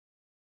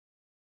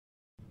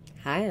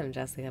Hi, I'm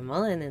Jessica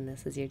Mullen, and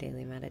this is your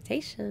daily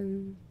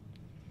meditation.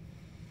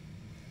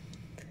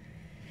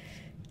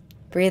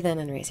 Breathe in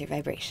and raise your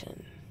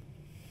vibration.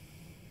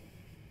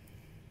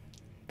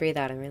 Breathe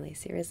out and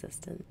release your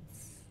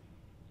resistance.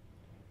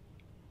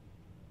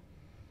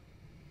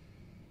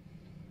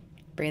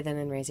 Breathe in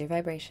and raise your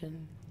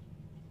vibration.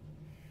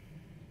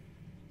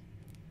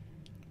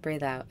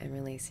 Breathe out and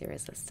release your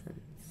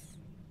resistance.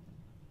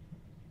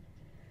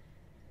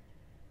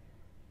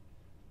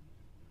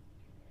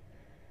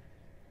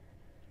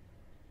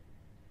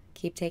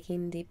 Keep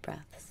taking deep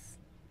breaths.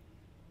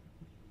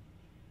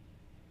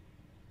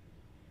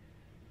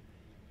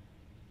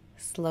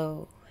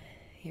 Slow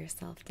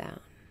yourself down.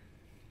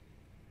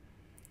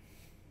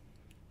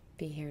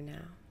 Be here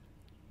now.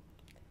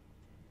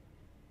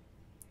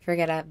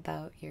 Forget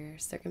about your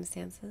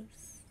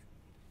circumstances.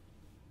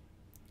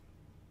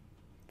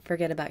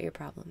 Forget about your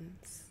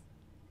problems.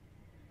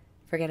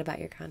 Forget about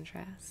your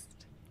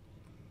contrast.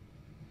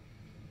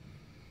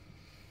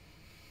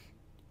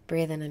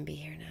 Breathe in and be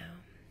here now.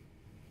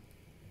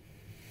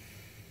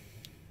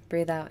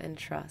 Breathe out and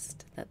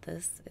trust that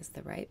this is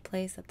the right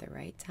place at the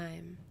right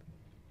time,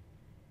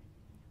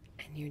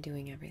 and you're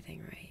doing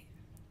everything right.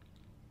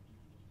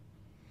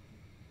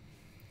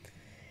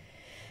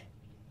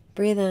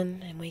 Breathe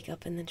in and wake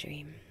up in the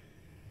dream.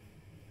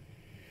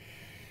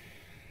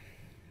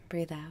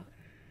 Breathe out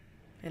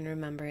and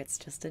remember it's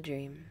just a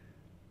dream.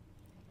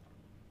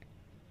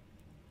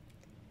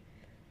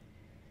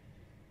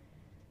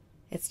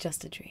 It's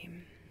just a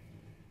dream,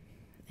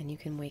 and you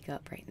can wake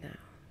up right now.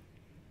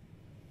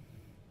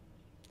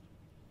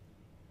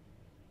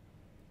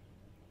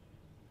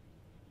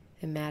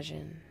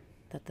 Imagine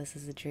that this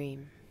is a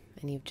dream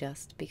and you've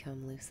just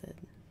become lucid.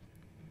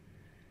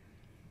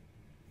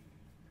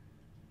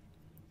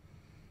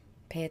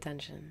 Pay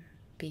attention.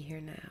 Be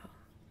here now.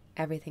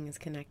 Everything is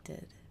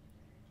connected.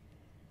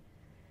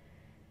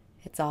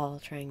 It's all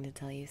trying to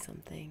tell you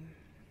something.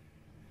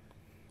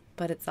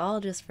 But it's all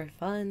just for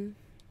fun.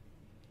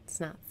 It's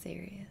not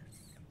serious.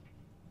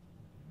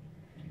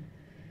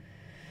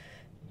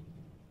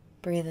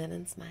 Breathe in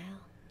and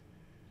smile.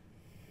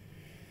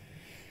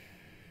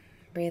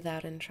 Breathe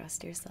out and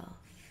trust yourself.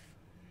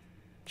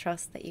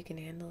 Trust that you can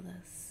handle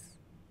this.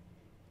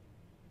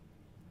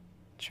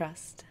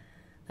 Trust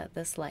that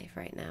this life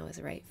right now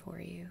is right for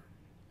you.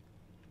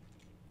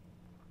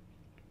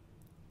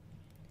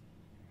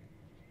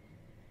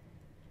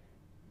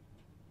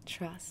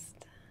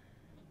 Trust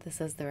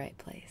this is the right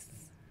place.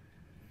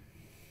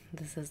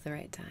 This is the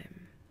right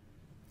time.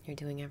 You're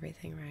doing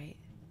everything right.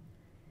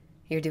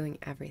 You're doing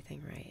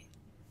everything right.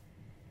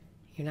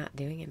 You're not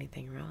doing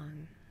anything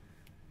wrong.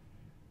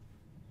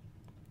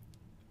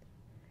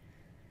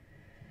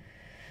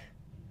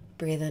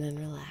 Breathe in and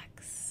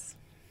relax.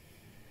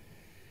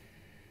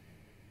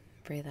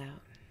 Breathe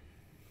out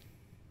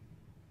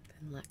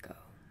and let go.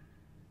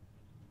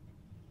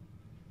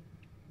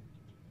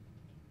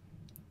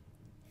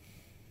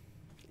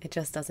 It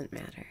just doesn't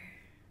matter.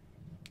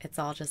 It's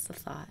all just a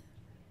thought.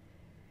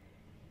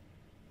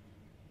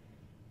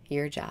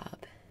 Your job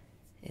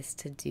is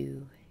to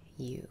do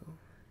you.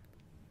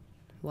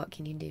 What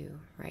can you do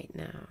right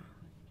now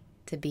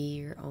to be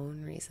your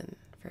own reason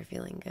for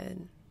feeling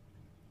good?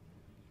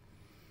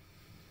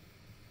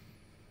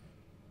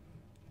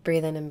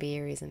 Breathe in and be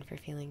your reason for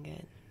feeling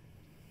good.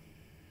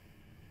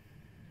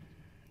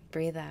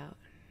 Breathe out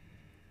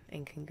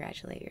and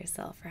congratulate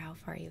yourself for how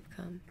far you've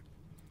come.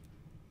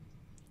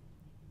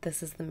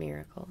 This is the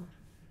miracle.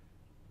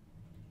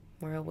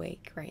 We're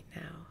awake right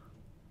now.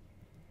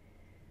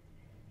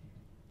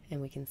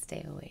 And we can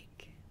stay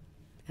awake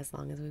as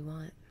long as we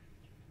want.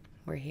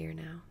 We're here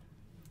now.